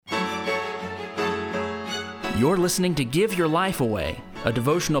You're listening to Give Your Life Away, a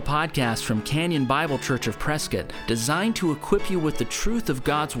devotional podcast from Canyon Bible Church of Prescott, designed to equip you with the truth of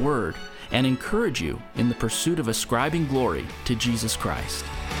God's Word and encourage you in the pursuit of ascribing glory to Jesus Christ.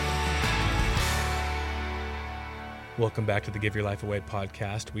 Welcome back to the Give Your Life Away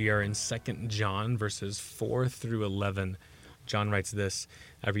podcast. We are in 2 John, verses 4 through 11. John writes this: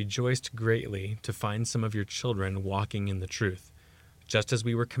 I rejoiced greatly to find some of your children walking in the truth, just as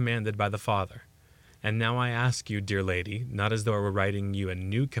we were commanded by the Father. And now I ask you, dear lady, not as though I were writing you a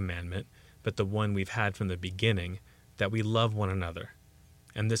new commandment, but the one we've had from the beginning, that we love one another.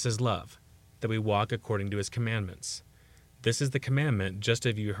 And this is love, that we walk according to his commandments. This is the commandment, just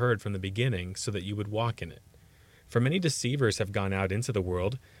as you heard from the beginning, so that you would walk in it. For many deceivers have gone out into the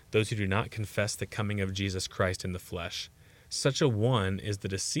world, those who do not confess the coming of Jesus Christ in the flesh. Such a one is the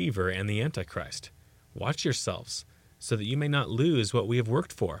deceiver and the Antichrist. Watch yourselves, so that you may not lose what we have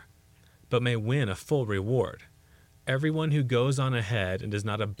worked for, but may win a full reward. Everyone who goes on ahead and does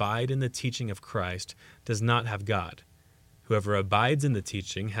not abide in the teaching of Christ does not have God. Whoever abides in the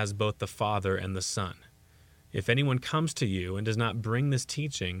teaching has both the Father and the Son. If anyone comes to you and does not bring this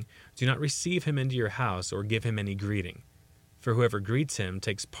teaching, do not receive him into your house or give him any greeting, for whoever greets him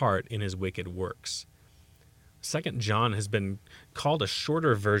takes part in his wicked works. 2 John has been called a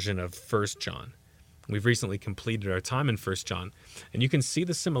shorter version of 1 John. We've recently completed our time in 1 John, and you can see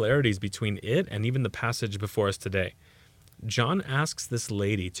the similarities between it and even the passage before us today. John asks this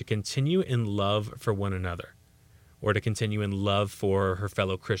lady to continue in love for one another, or to continue in love for her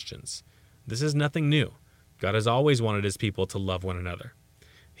fellow Christians. This is nothing new. God has always wanted his people to love one another.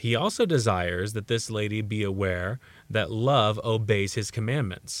 He also desires that this lady be aware that love obeys his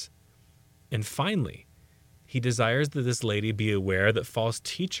commandments. And finally, he desires that this lady be aware that false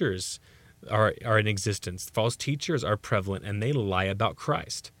teachers are in existence. False teachers are prevalent, and they lie about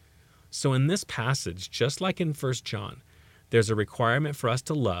Christ. So in this passage, just like in 1 John, there's a requirement for us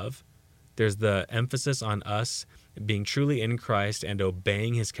to love. There's the emphasis on us being truly in Christ and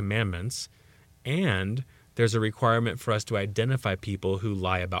obeying his commandments. And there's a requirement for us to identify people who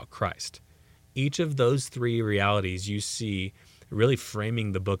lie about Christ. Each of those three realities you see really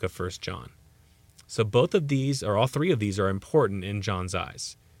framing the book of 1 John. So both of these, or all three of these, are important in John's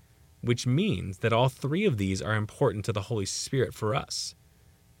eyes, which means that all three of these are important to the Holy Spirit for us.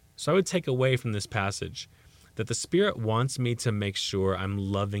 So I would take away from this passage that the Spirit wants me to make sure I'm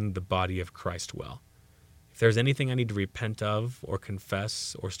loving the body of Christ well. If there's anything I need to repent of or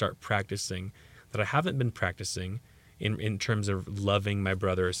confess or start practicing that I haven't been practicing in terms of loving my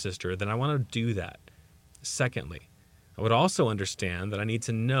brother or sister, then I want to do that. Secondly, I would also understand that I need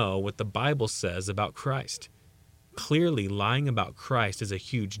to know what the Bible says about Christ. Clearly, lying about Christ is a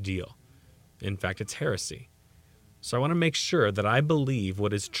huge deal. In fact, it's heresy. So I want to make sure that I believe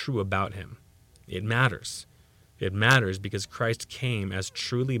what is true about him. It matters. It matters because Christ came as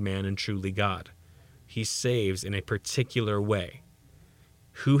truly man and truly God. He saves in a particular way.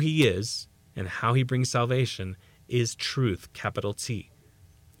 Who he is and how he brings salvation is truth, capital T.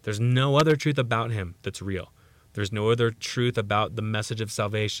 There's no other truth about him that's real. There's no other truth about the message of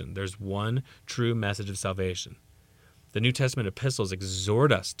salvation. There's one true message of salvation. The New Testament epistles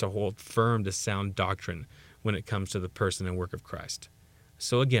exhort us to hold firm to sound doctrine when it comes to the person and work of Christ.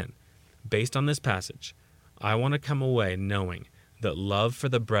 So again, based on this passage, I want to come away knowing that love for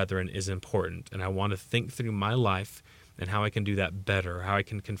the brethren is important, and I want to think through my life and how I can do that better, how I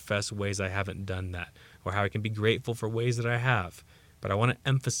can confess ways I haven't done that, or how I can be grateful for ways that I have. But I want to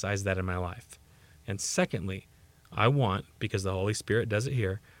emphasize that in my life. And secondly, I want, because the Holy Spirit does it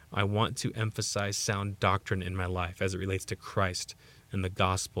here, I want to emphasize sound doctrine in my life as it relates to Christ and the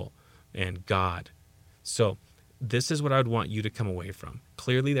gospel and God. So this is what I would want you to come away from.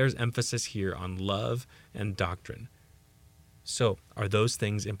 Clearly, there's emphasis here on love and doctrine. So are those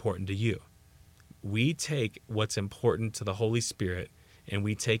things important to you? We take what's important to the Holy Spirit and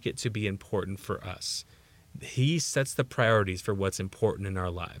we take it to be important for us. He sets the priorities for what's important in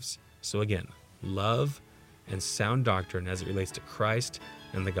our lives. So again, love and sound doctrine as it relates to Christ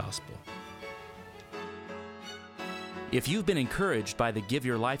and the gospel. If you've been encouraged by the Give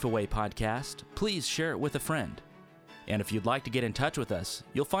Your Life Away podcast, please share it with a friend. And if you'd like to get in touch with us,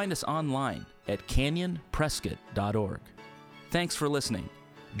 you'll find us online at canyonprescott.org. Thanks for listening.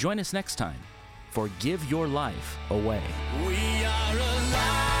 Join us next time for Give Your Life Away. We are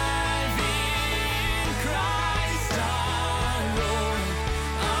alive.